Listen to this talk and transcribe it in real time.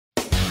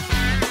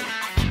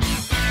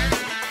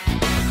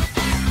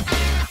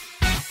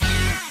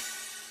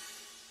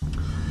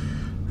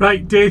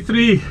Right, day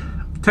 3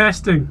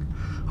 testing.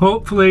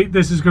 Hopefully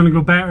this is going to go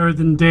better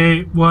than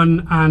day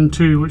 1 and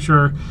 2, which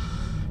are,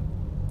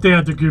 they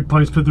had the good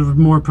points but there were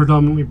more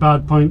predominantly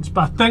bad points,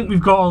 but I think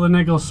we've got all the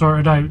niggles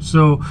sorted out,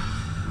 so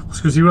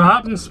let's go see what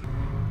happens.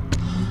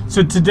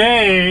 So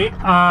today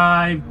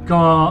I've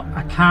got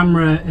a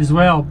camera as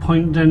well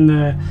pointed in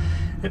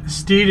at the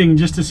steering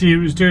just to see what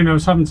it was doing. I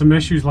was having some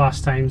issues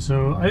last time,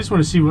 so I just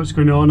want to see what's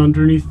going on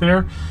underneath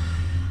there.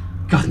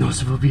 God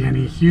knows if it'll be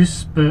any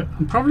use, but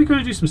I'm probably going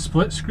to do some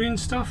split screen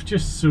stuff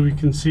just so we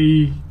can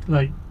see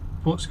like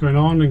what's going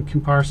on in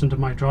comparison to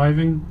my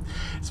driving.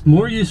 It's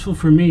more useful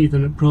for me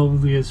than it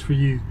probably is for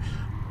you,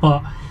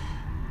 but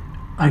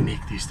I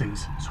make these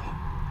things, so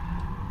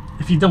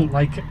if you don't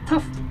like it,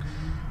 tough.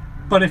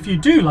 But if you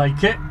do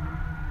like it,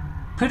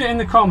 put it in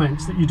the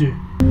comments that you do.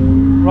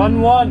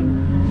 Run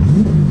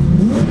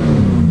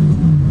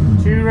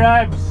 1, 2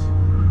 revs.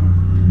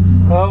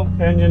 Oh,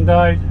 engine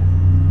died.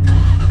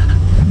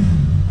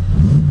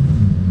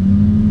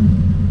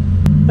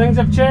 Things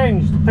have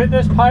changed. Put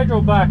this hydro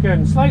back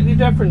in. Slightly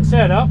different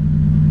setup.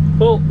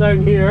 Bolt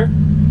down here.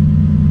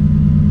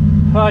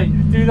 Right,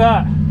 do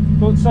that.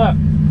 Bolts up.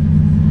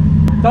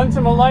 Done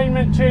some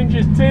alignment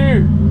changes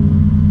too.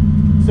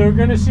 So we're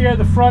going to see how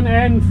the front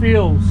end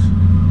feels.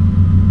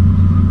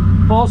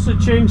 Also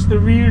changed the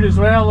rear as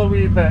well a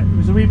wee bit. It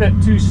was a wee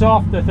bit too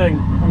soft, I think.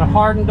 And I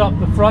hardened up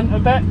the front a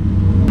bit.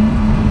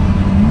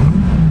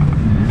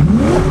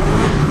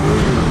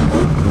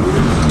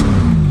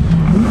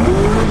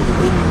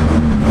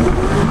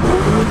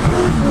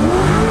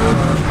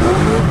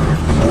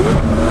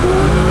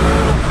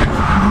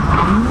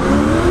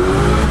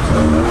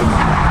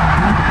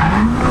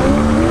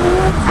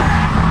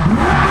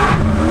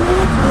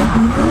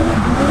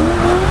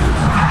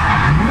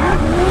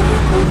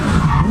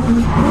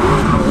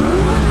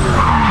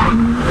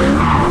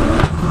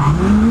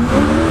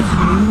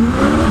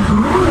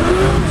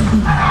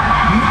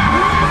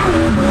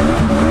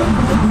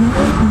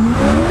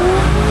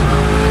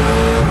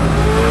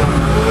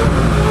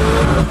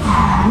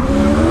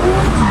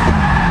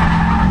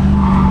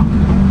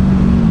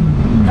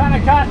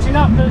 Catching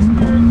up this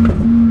dude.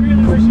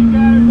 Really wish he'd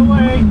get out of the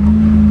way.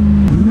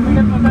 I'm gonna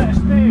give him a bit of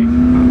space.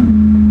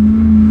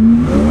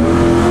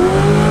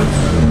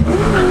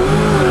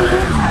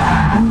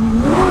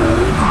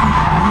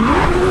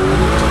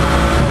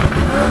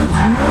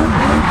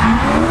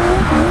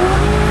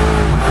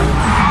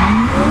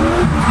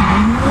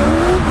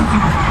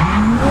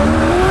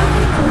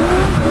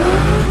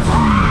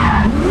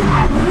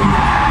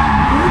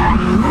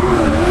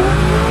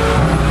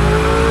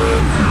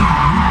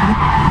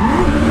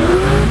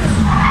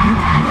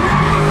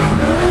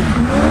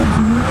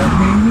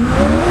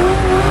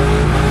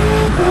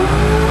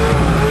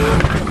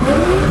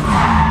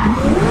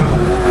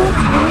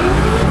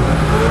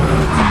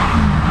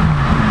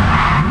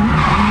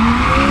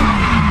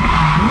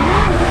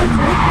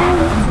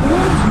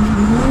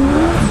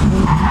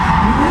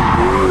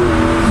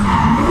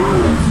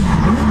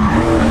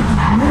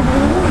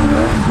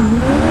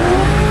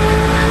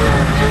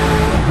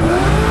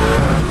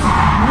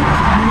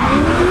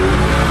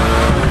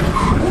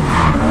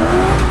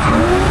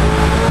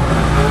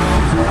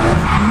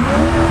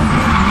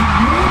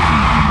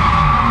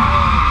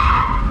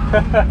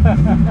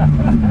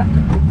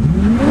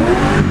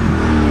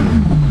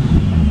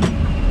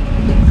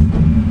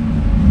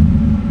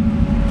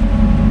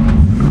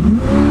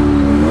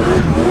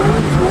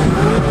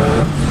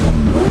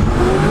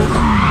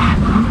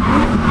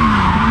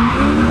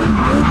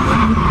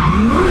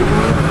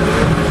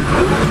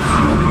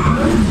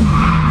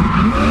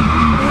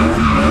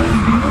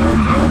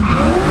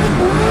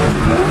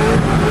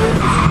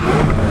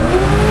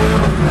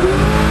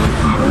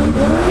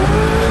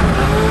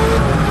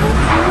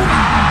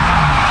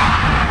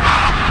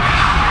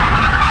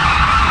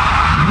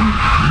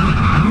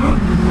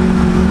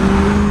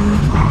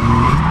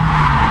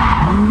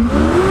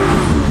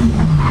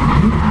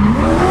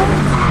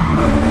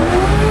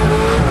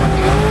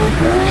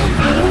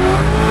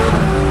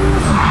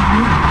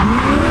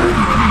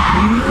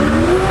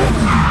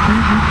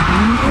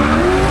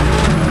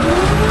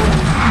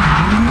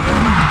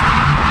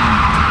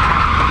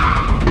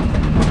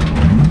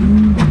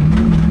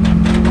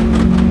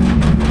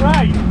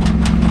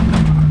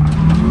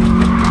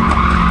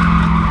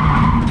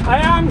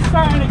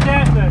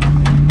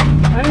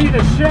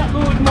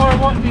 Shitload more,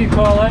 what do you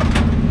call it?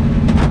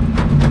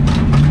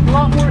 A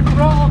lot more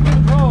throttle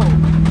control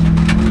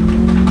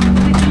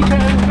to keep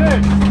it in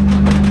boost.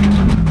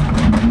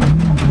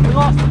 We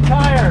lost the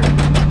tyre.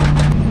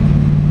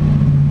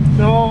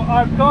 So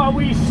I've got a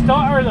wee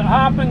stutter that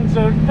happens,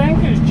 I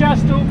think it's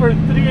just over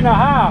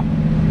 3.5.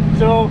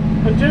 So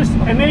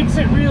it makes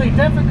it really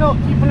difficult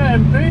keeping it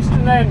in boost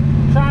and then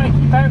trying to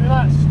keep out of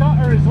that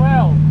stutter as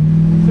well.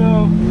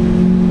 So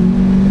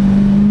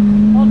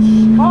I'll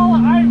just call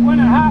it out when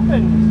it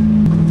happens.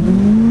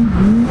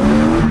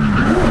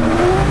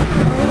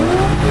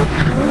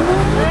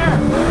 There.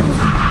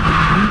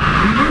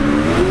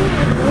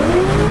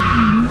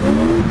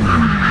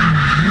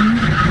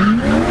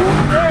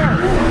 There.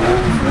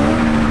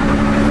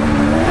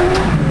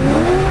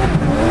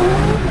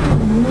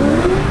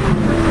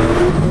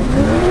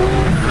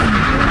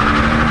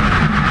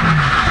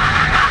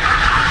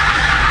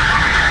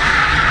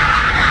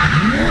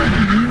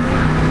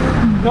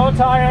 No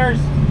tyres.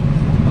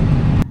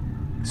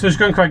 So it's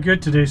going quite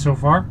good today so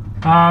far.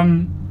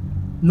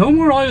 No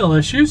more oil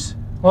issues.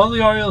 All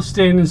the oil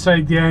staying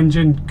inside the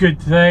engine,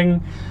 good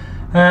thing.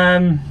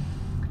 The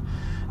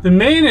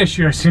main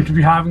issue I seem to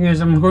be having is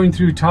I'm going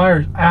through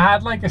tyres. I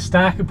had like a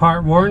stack of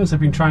part warrants I've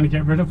been trying to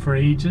get rid of for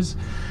ages.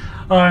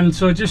 And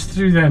so I just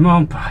threw them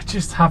on, but I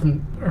just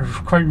haven't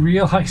quite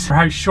realised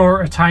how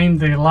short a time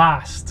they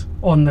last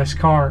on this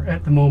car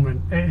at the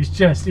moment. It is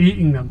just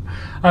eating them.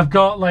 I've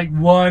got like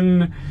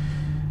one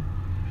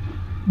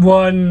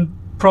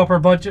proper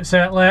budget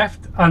set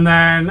left, and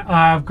then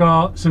I've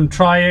got some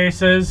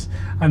tri-aces,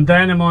 and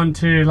then I'm on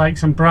to like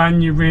some brand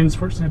new rain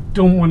sports, and I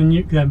don't want to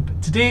nuke them.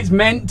 But today it's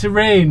meant to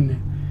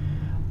rain,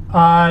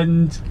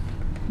 and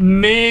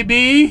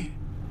maybe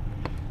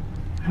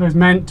it was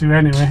meant to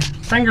anyway.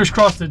 Fingers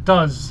crossed it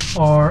does,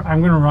 or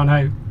I'm going to run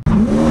out.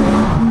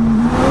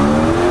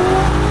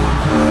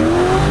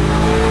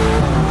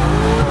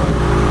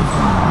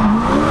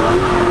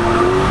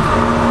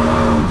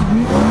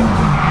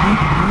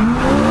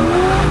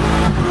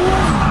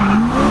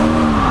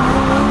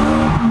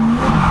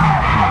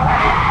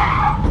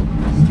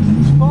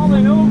 It's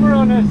falling over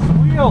on its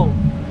wheel.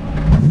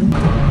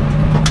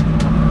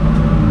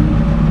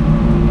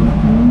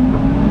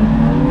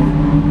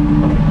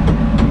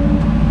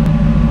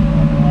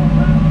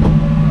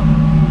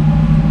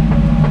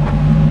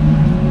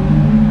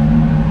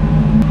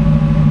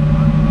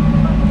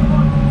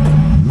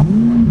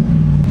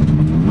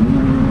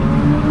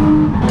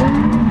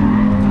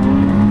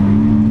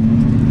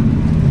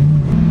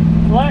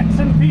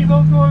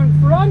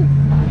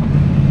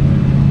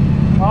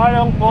 I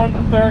don't want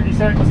the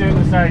 36 in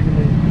the side of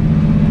me.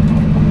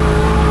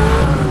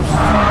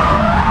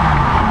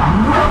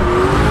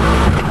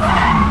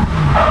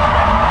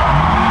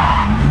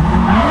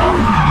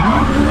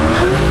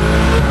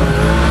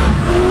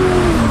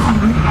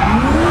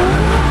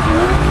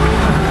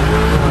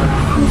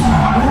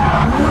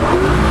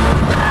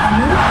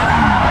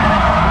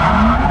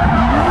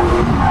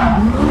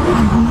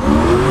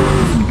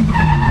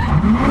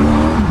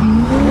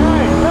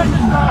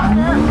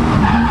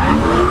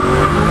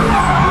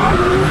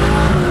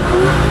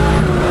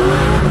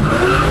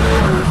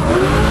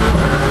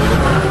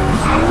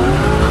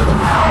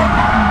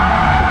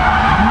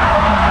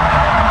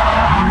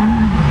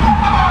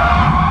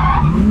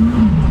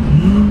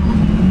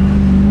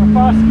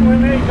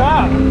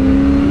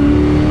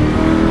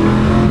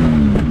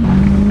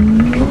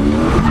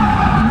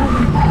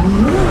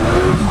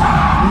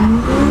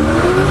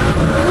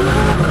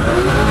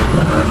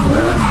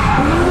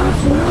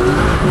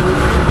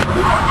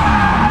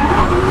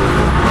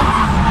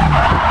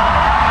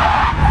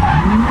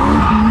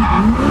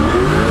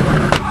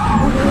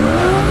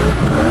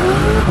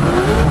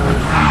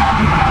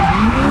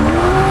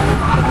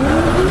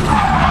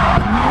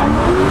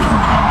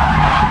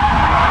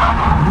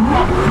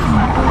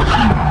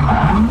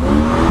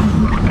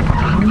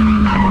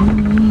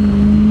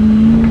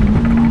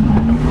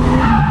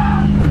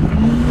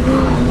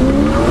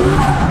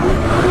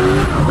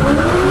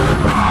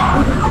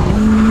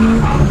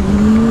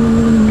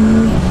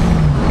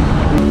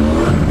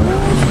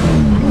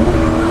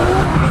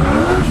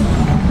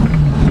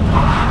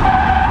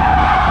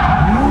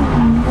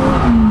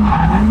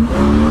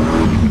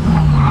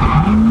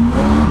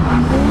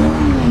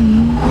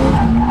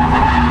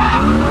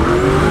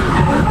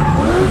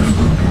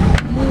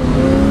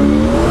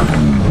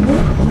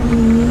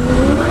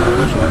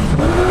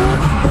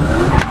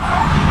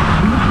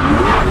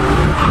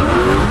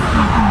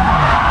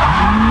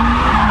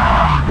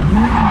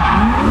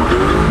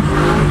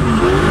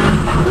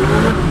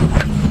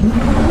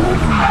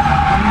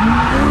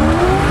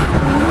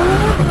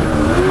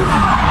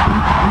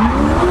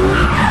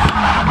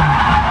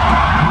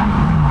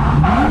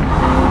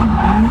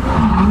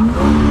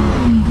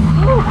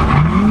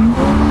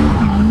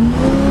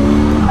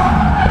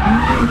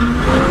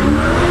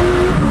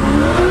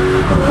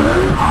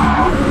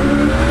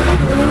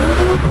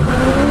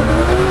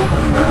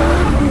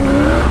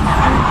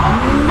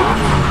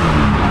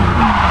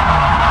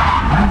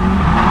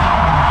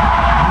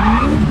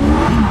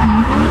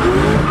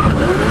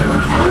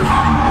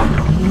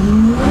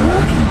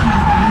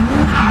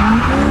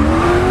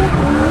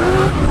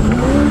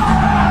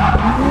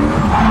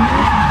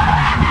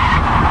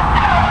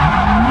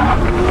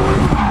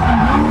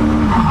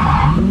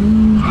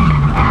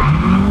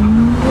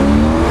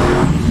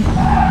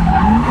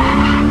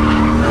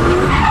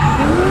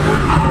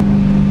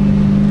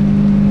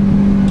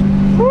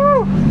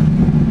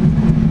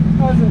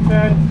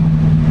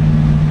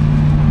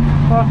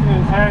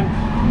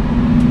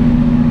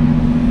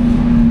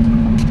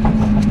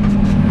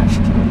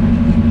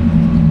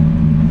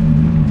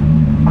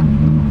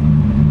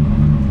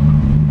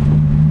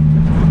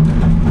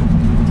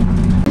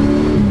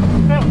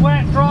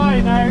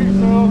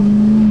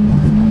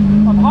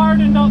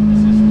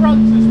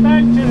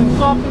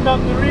 Softened up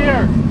the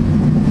rear.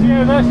 See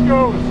how this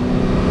goes.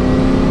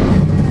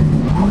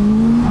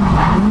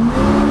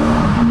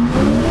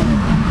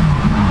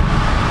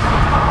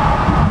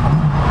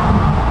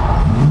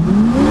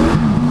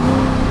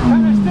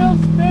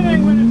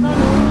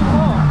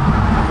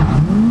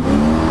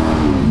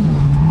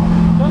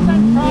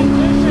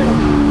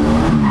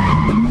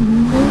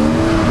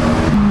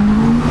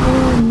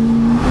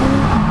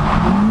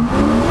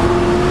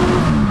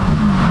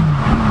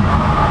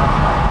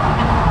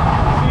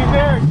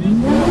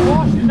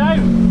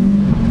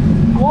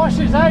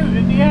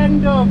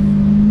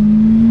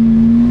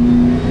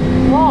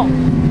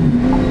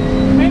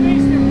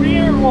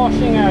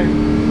 washing out.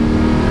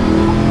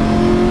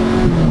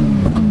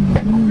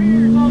 The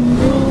rear's on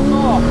full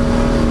soft.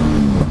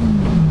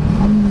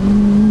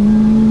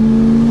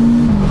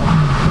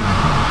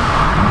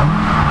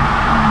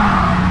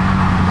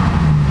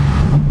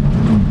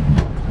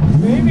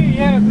 Maybe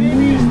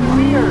it's the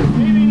rear.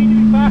 Maybe you need to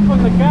be back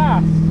on the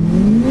gas.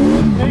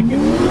 Make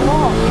it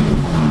soft.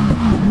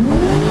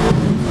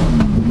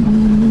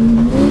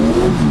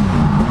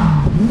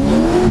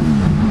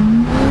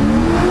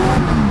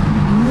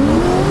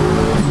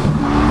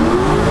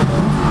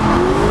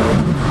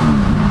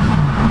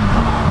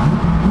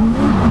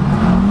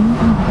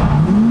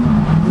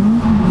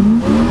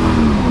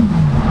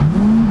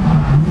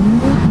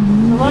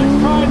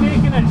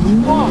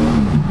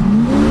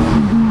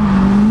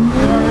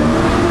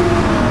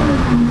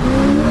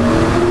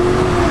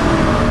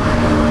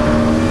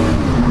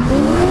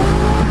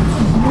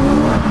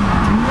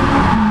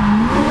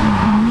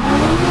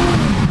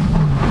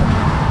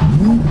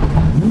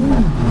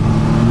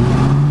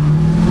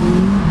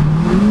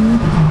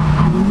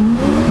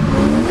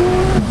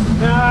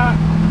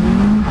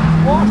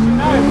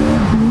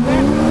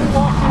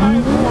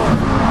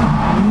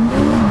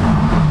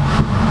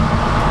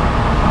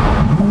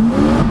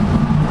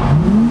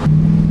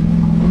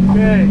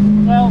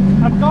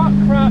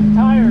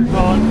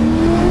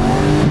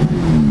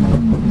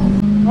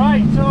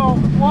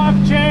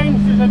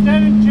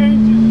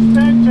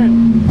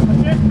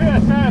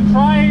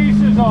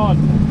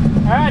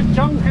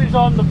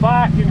 On the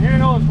back, and who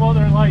knows what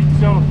they're like,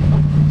 so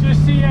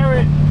just see how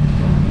it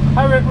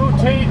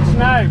rotates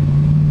now.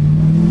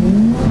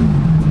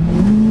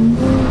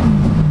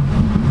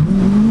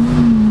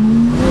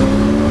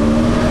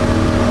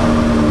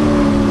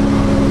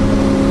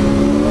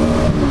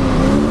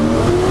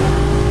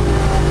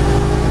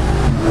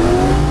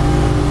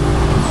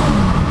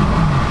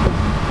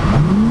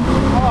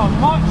 Oh,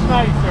 much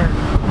nicer.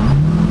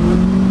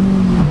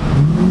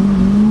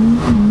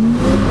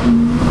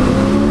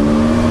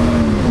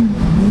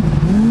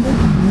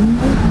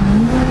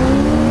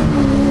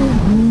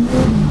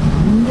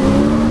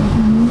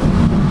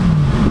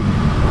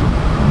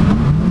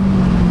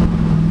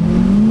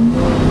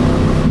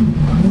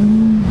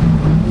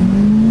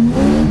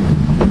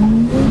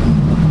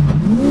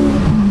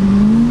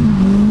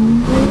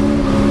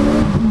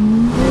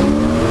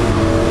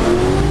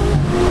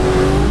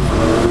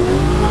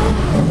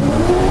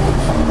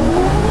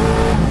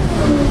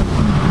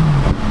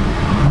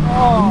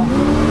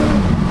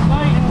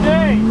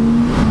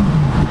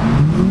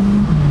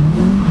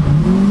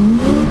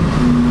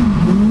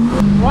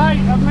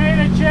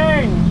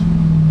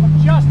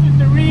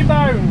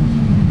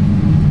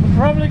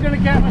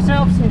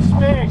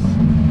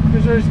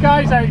 There's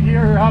guys out here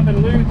who are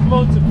having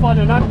loads of fun,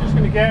 and I'm just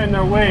going to get in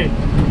their way.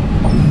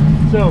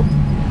 So,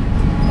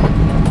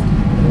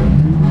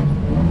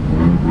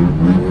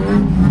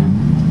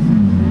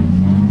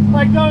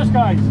 like those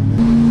guys.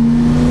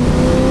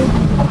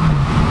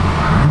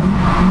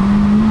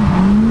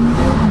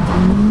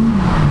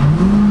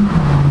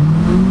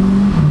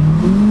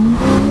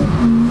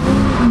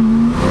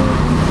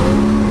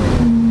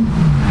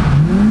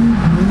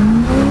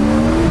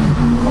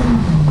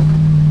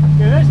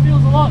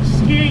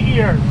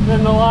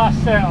 Than the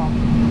last setup,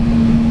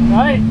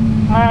 right?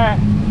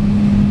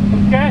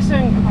 I'm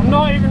guessing, I'm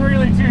not even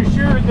really too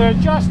sure. The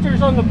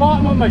adjusters on the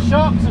bottom of my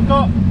shocks have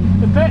got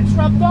the bits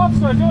rubbed off,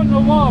 so I don't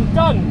know what I've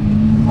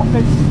done.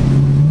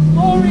 It's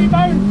slow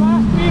rebound,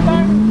 fast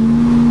rebound.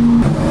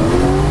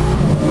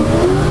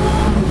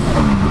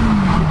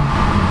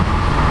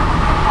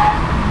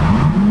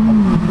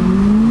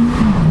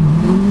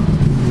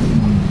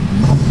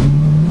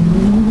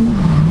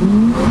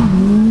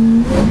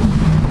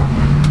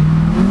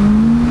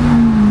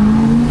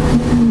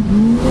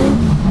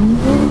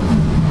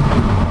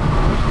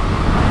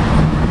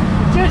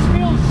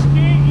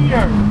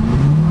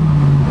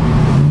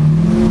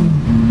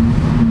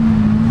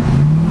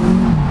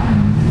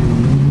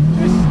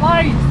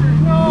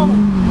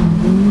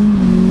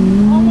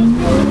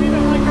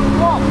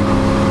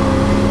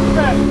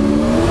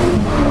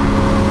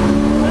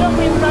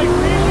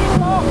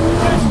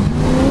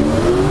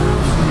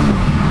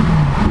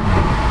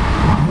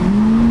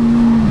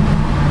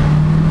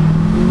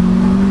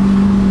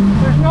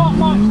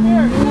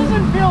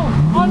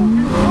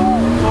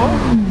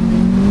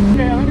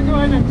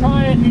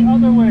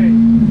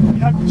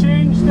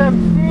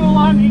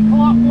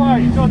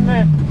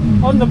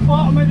 On the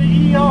bottom of the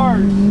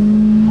ERs.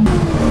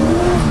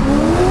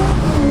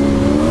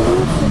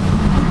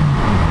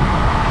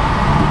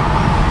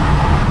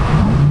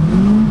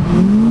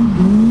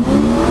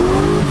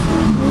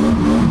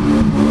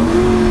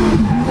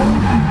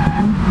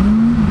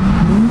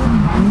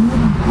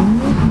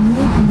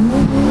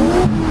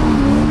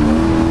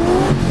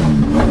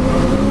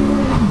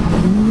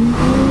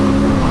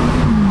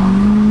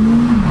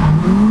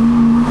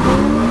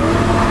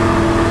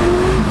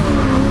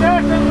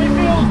 Definitely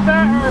feels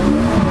better.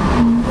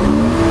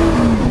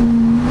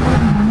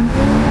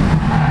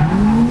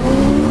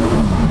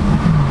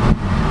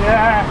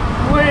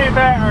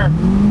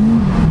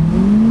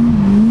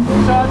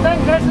 I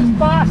think this is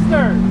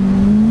faster.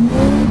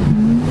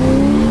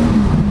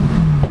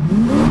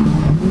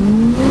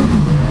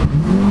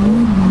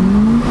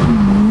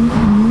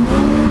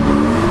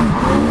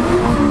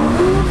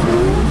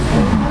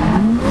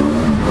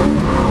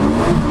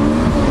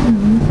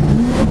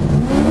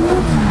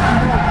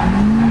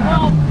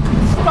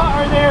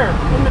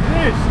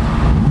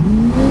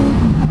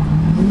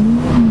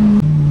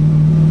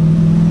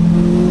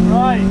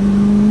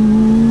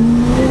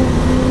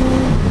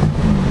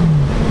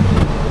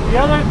 The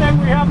other thing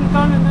we haven't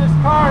done in this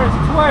car is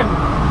twin.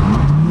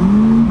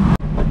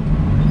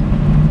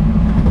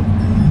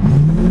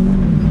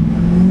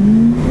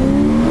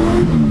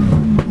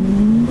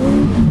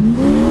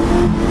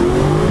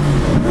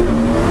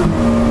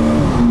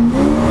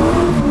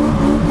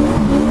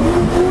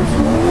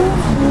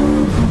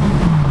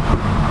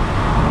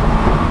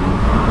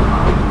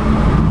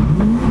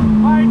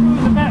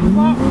 Hydro's a bit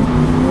fucked.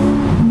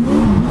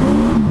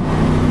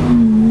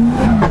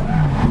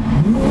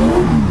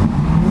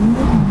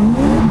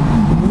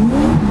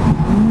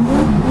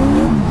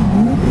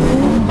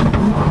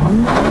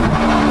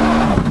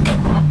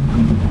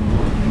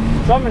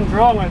 Something's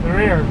wrong with the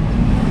rear.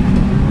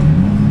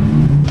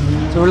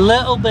 So a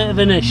little bit of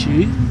an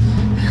issue,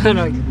 and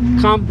I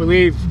can't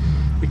believe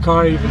the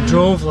car even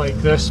drove like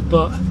this,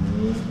 but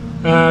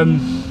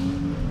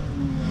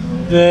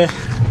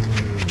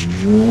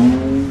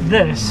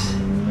this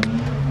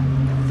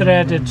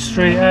threaded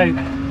straight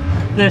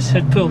out. This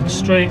had pulled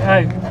straight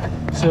out.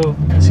 So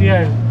see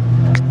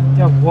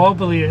how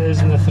wobbly it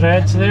is in the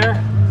threads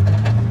there?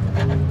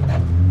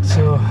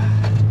 So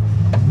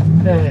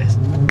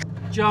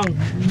junk.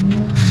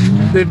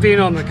 They've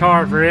been on the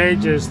car for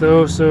ages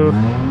though, so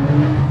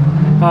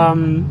I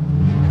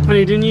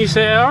need a new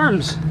set of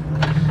arms.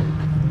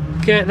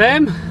 Get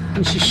them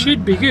and she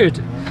should be good.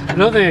 I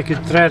don't think I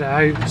could thread it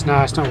out. It's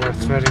not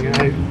worth threading it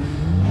out.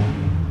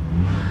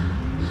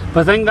 But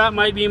I think that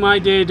might be my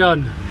day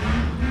done,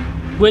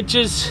 which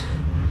is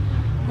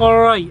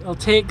alright. I'll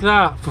take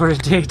that for a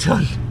day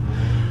done.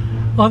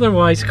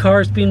 Otherwise,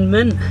 car's been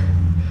mint.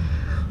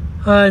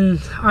 And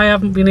I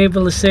haven't been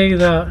able to say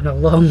that in a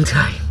long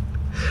time.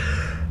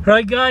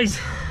 Right guys,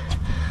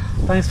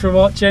 thanks for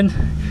watching.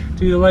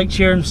 Do the like,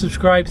 share and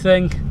subscribe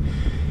thing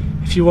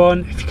if you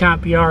want. If you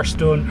can't be arsed,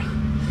 don't.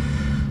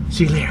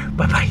 See you later,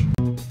 bye bye.